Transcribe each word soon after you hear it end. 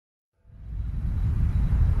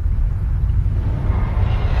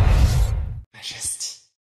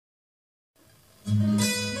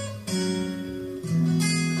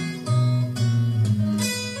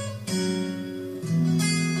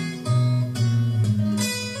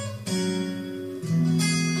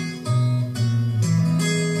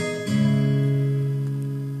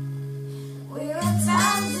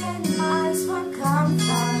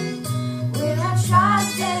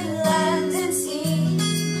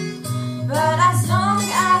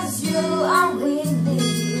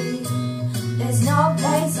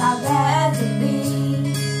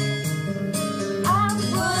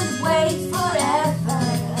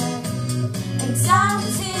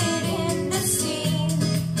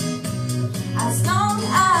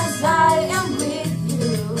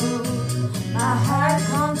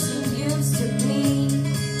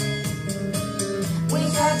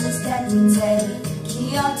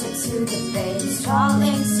the face,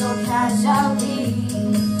 strolling so casually.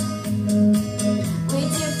 We're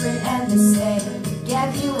different and the same.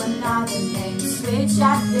 Gave you another name, switch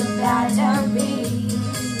out the battery.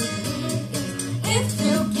 If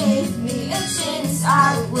you gave me a chance,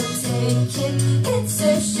 I would take it. It's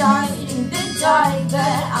a shot in the dark,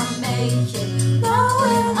 but I'll make it.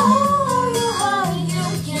 Knowing all your heart, you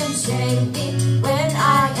can shake me. When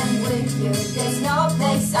I am with you, there's no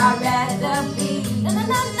place I'd rather be. No, no,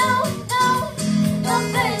 no, no, no, no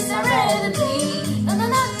place I'd rather be. No, no,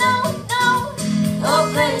 no, no, no, no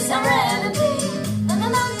place I'd rather be. No, no,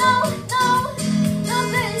 no, no, no, no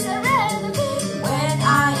place I'd rather be. When I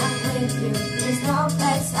am with you, there's no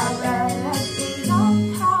place I'd rather be. No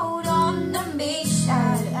pout on the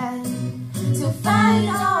mission to find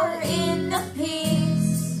our inner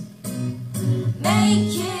peace,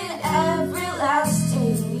 make it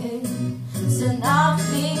everlasting, so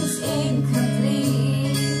nothing's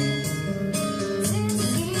incomplete. Since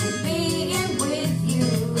being with you,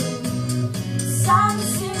 some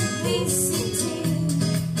simplicity.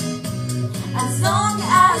 As long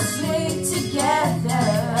as we're together,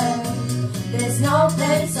 there's no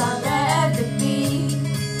place I'd rather be.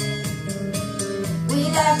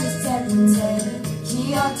 With every step we take,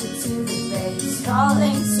 Kyoto to the base,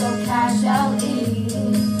 strolling so casually.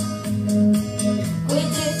 We're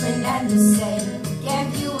different and the same.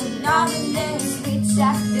 Gave you another name, switch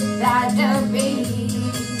out the battery.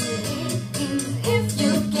 If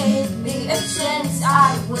you gave me a chance, I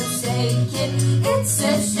would take it. It's a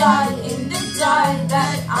shot in the dark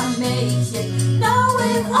that I'll make it.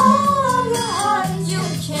 Knowing all your heart, you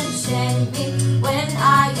can shake me. When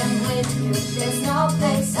I am with you, there's no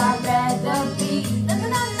place I'd rather be. No, no,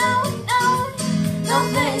 no, no, no, no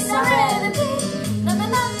place I'd rather be. No, no,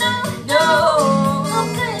 no, no, no, no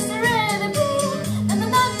place I'd rather be. No, no,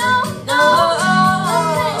 no, no, no, no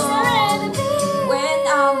place I'd rather be. When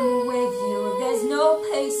I'm with you, there's no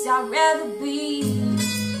place I'd rather be.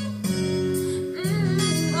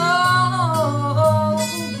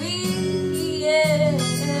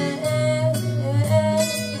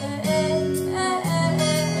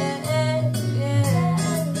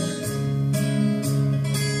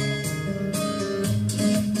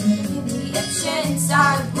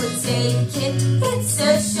 I would take it. It's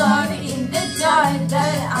a shot in the dark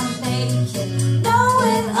that I'll make it.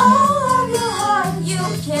 Knowing all your heart, you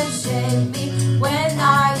can shake me. When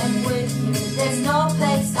I am with you, there's no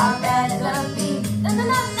place I'd rather be. No, no,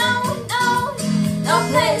 no, no, no, no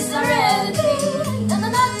place I'd rather be. No, no,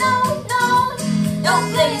 no, no, no, no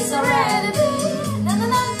place I'd rather be. No, no,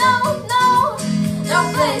 no, no, no, no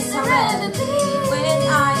place I'd rather be. When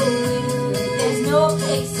I am with you, there's no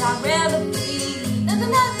place I'd rather be. No, no,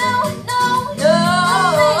 no, no, no, no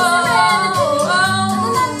place I'd rather be.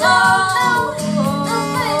 No, no, no, no, no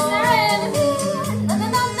place I'd rather be. No, no,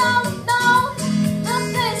 no, no, no, no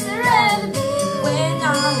place I'd rather be. When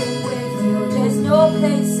I'm with you, there's no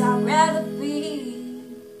place I'd rather be.